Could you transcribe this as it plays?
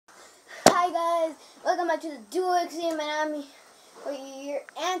guys, welcome back to the Duo Extreme Miami. We're here,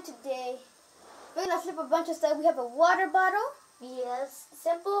 and today we're gonna flip a bunch of stuff. We have a water bottle. Yes,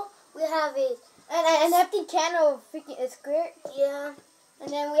 simple. We have a An empty can of freaking a squirt. yeah. And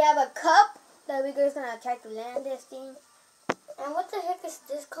then we have a cup that we're just gonna try to land this thing. And what the heck is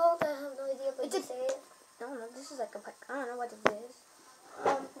this called? I have no idea. But It's you a- say it. I don't know. This is like a I don't know what this is.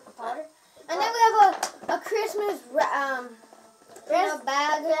 Powder. And then we have a Christmas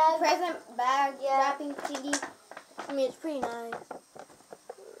bag, present bag, wrapping thingy. I mean, it's pretty nice. Look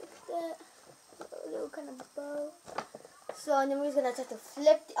at that. A little kind of bow. So, and then we're just gonna try to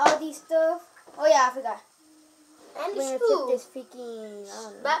flip all these stuff. Oh yeah, I forgot. And the We're gonna flip shoe. this freaking, I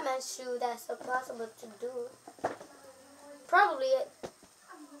don't know. Batman's shoe. That's impossible to do. Probably it.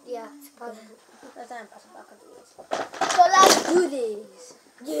 Yeah, it's possible. That's not impossible. I can do this. So let's do this.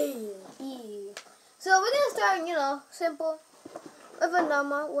 Yeah. So we're gonna start, simple. With a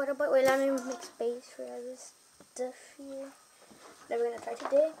normal water bottle. Wait, let me make space for all this stuff here that we're gonna try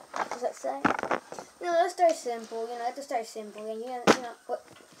today. Just outside. Let's start simple. You have to start simple. And you have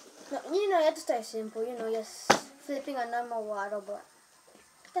to start simple. Just flipping a normal water bottle.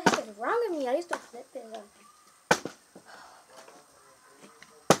 What the heck is wrong with me? I used to flip it.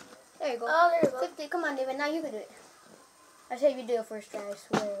 There you go. Oh, there you go. Flip it. Come on, David. Now you can do it. I said you do it first try, I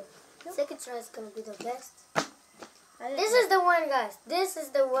swear. Nope. Second try is gonna be the best. I This is the one, guys. This is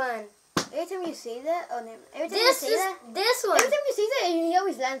the one. Every time you say that, every time This you say is that, this one. every time you say that, he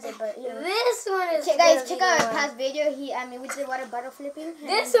always lands it. But This one is. guys, check gonna be out the our one. past video. We did water bottle flipping.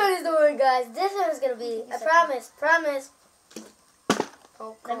 This one is the one, guys. This one is gonna be. I promise. Promise.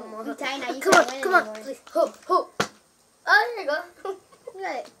 Oh, come on. Be tight now. You Come can't on, win come on. anymore. Please. Hoop, hoop. Oh, there you go. You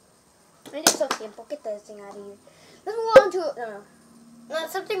got it. It's so simple. Get this thing out of here. Let's move on to No,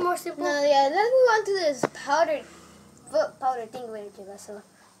 something more simple. let's move on to this foot powder thing we're gonna do. So,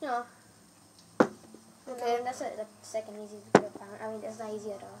 Okay. That's the second easiest to pound. I mean, that's not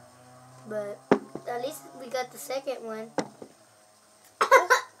easy at all. But at least we got the second one.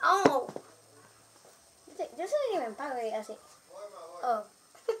 Oh. This isn't even powder. I see. Oh.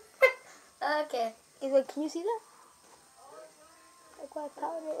 Okay. Can you see that? Like white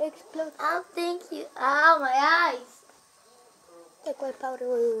powder explodes. Oh, thank you. Ow, my eyes. Like white powder.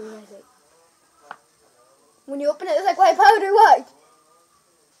 Wait. When you open it, it's like white powder. What?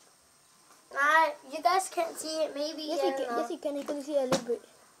 You guys can't see it, maybe. Yes, you can. Yes, you can. You can see a little bit.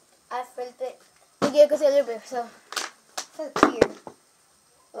 I felt it. You can see a little bit. So, it's here.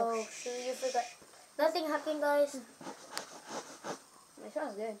 Oh, shoot, you forgot. Nothing happened, guys. It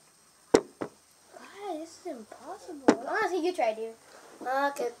smells good. God, this is impossible. I want to see you try, dude.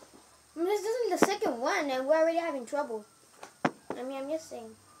 Okay. I mean, this isn't the second one, and we're already having trouble. I mean, I'm just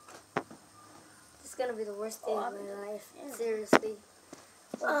saying. This is gonna be the worst day of my life. Yeah. Seriously.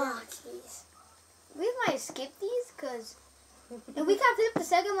 Oh, jeez. We might skip these, because if we can't flip the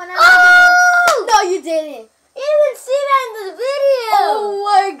second one out. Oh! No, you didn't. You didn't see that in the video. Oh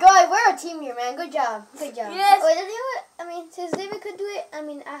my God, we're a team here, man. Good job. Good job. Yes. Wait, I mean, since David could do it, I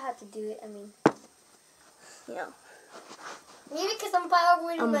mean, I have to do it. I mean, Maybe because I'm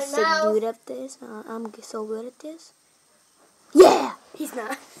powering I'm my so mouth. good at this. I'm so good at this. Yeah. He's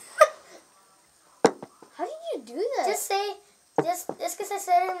not. How did you do that? Just because I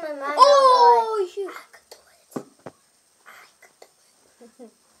said it in my mind. Oh, shoot. I could do it. I could do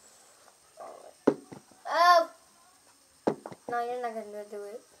it. Oh. No, you're not going to do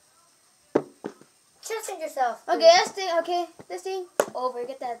it. Trust in yourself. Okay, this thing over.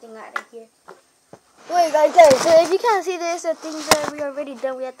 Get that thing out of here. Wait, guys, so if you can't see this, the things that we already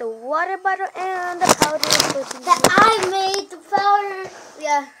done. We have the water bottle and the powder. That I made the powder.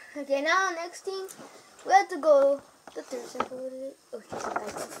 Yeah. Okay, now next thing, we have to go. The third simple with it. Oh, shit.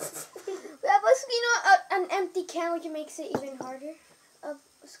 We have an empty can, which makes it even harder. A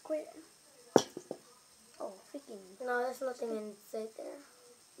square. Oh, freaking. No, there's nothing inside there.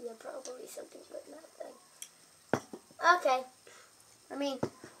 Yeah, probably something, but nothing. Okay. I mean,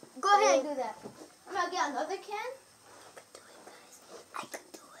 go ahead and do that. I'm gonna get another can. I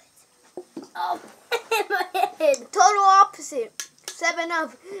could do it. Oh, in my head. Total opposite.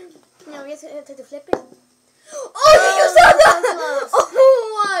 7-Up. We have to flip it. Oh, you saw that! Oh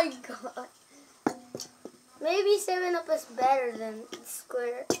my God. Maybe 7-Up is better than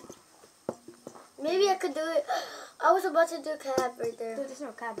square. Maybe I could do it. I was about to do cab right there. Dude, there's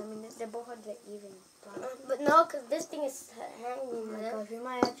no cab. I mean, they're both like even. But no, because this thing is hanging. Oh my gosh, we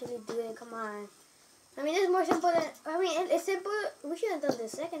might actually do it. Come on. I mean, it's more simple than. I mean, it's simple. We should have done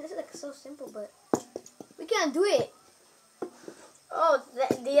this second. This is like so simple, but we can't do it. Oh,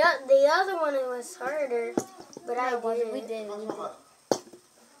 the other one was harder, but I did. We did.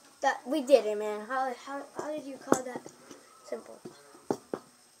 That we did it, man. How did you call that simple? Guys,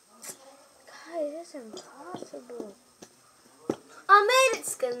 it's impossible. I made it,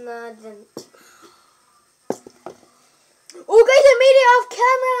 Skinadin. Oh, guys, I made it off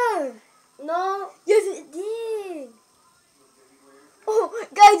camera. No. Yes, it did. Oh,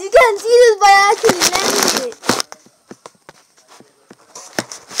 guys, you can't see this, but I actually landed it.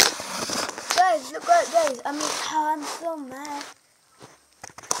 Guys, look what, guys. I mean, oh, I'm so mad.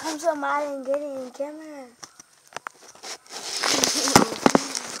 I'm so mad and getting in camera.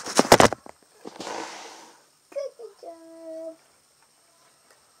 Good job.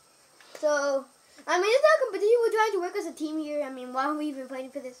 So, I mean, it's not a competition. We're trying to work as a team here. I mean, why are we even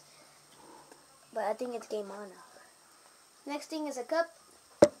fighting for this? But I think it's game on now. Next thing is a cup.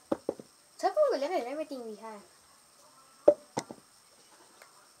 So far, we're looking at everything we have.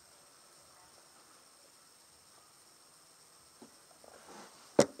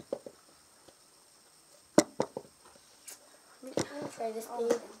 Let me try this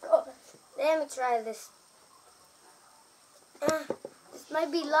thing. Oh, let me try this. This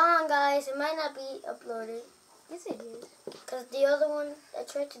might be long, guys. It might not be uploaded. Yes, it is. Because the other one I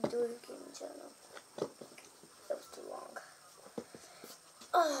tried to do in gaming channel. That was too long.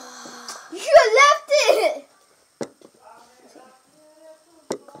 Oh. You left it!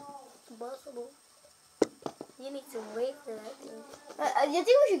 Impossible. You need to wait for that thing. You think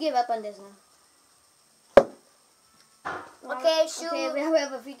we should give up on this now? Okay, shoot. Okay, we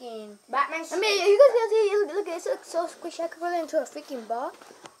have a freaking... Batman. I mean, you guys can see, look, it's so squishy. I can roll it into a freaking ball.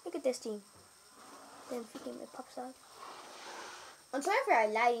 Look at this thing. Then freaking it pops out. I'm sorry for our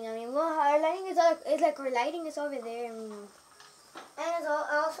lighting. I mean, well, our lighting is all, it's like our lighting is over there. I mean, and it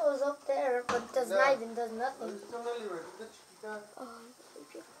also is up there, but does nothing. Does nothing. oh,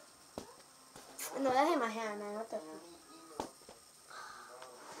 no, that hit my hand, man. What the fuck?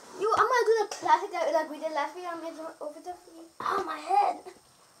 I'm gonna do the classic that like we did last week. I'm gonna over the feet. Oh, my head.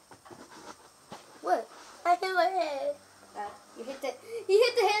 What? I hit my head. You hit the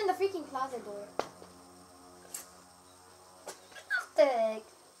head in the freaking closet door. Fantastic.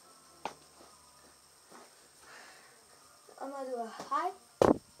 I'm gonna do a high.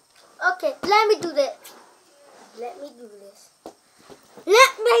 Okay, let me do this. Let me do this.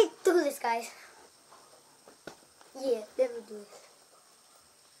 Let me do this, guys. Yeah, let me do this.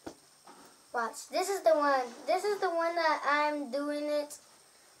 Watch. This is the one. This is the one that I'm doing it.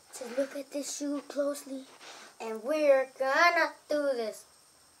 So look at this shoe closely. And we're gonna do this.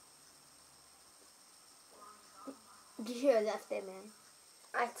 You should have left it, man.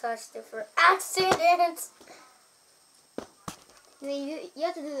 I touched it for accident. I mean, you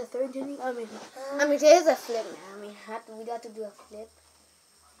have to do the third journey. I mean, there's a flip, man. I mean, we got to do a flip.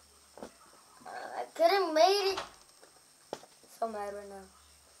 I couldn't make it. So mad right now.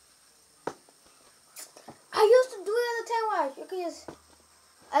 I used to do it all the time. Watch, you can just.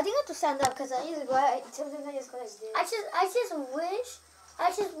 I think I have to stand up because I used to go out. Sometimes I just go like this.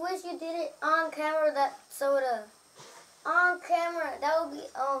 I just wish you did it on camera. That soda, on camera. That would be.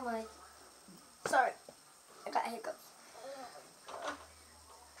 Oh my. Sorry, I got hiccups.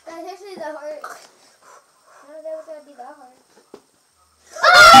 That's actually the hard. How that was gonna be that hard?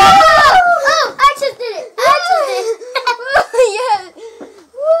 Oh! I just did it. I just did it. Yes.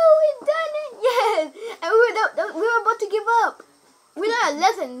 Woo! We done it. Yes. And we were about to give up. We learned a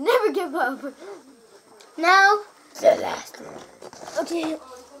lesson. Never give up. Now the last one. Okay.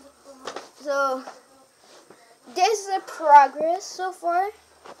 So this is a progress so far.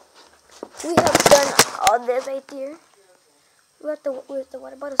 We have done all this right here. Where's the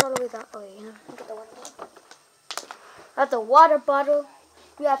water bottle? It's all the way down. Oh yeah, look at the water bottle. Got the water bottle.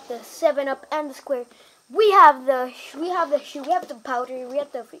 We have the 7-Up and the square. We have the shoe. We have the powder. We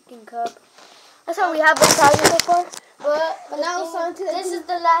have the freaking cup. That's how we have the powder so far. But now it's on to this is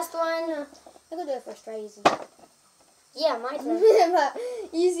the last one. I'm gonna do it first. Try easy. Yeah, my turn.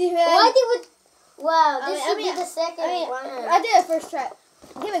 Easy, man. Why did we? Wow, this should be the second one. I did it first try.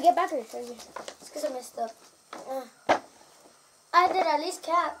 Get back here. It's because I messed up. I did at least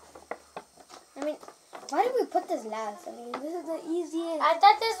cap. I mean, why did we put this last? I mean, this is the easiest. I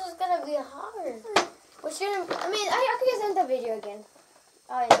thought this was gonna be hard. We shouldn't. I mean, I could just end the video again.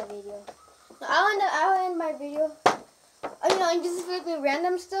 I'll end the video. No, I'll end my video. You know, and just flipping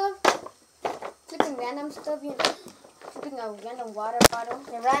random stuff. Flipping random stuff, you know. Flipping a random water bottle.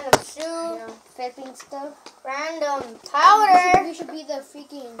 A random shoe. You know, flipping stuff. Random powder. We should be the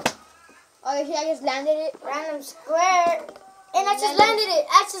freaking. Oh, I just landed it. Random square. And I just landed it.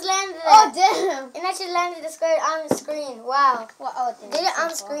 Oh, damn. And I just landed the square on the screen. Wow. Well, oh, damn. Did it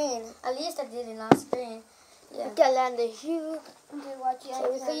on screen. At least I did it on screen. Yeah. We can land the shoe. Okay, watch it.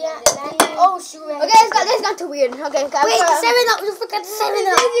 So we can Oh, shoot. Okay, this got too weird. Okay, guys. Wait, 7-Up. You forgot the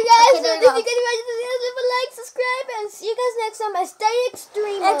 7-Up. Thank you guys. Okay, there If we you go. guys leave a like, subscribe, and see you guys next time. And stay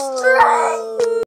extreme. Extreme.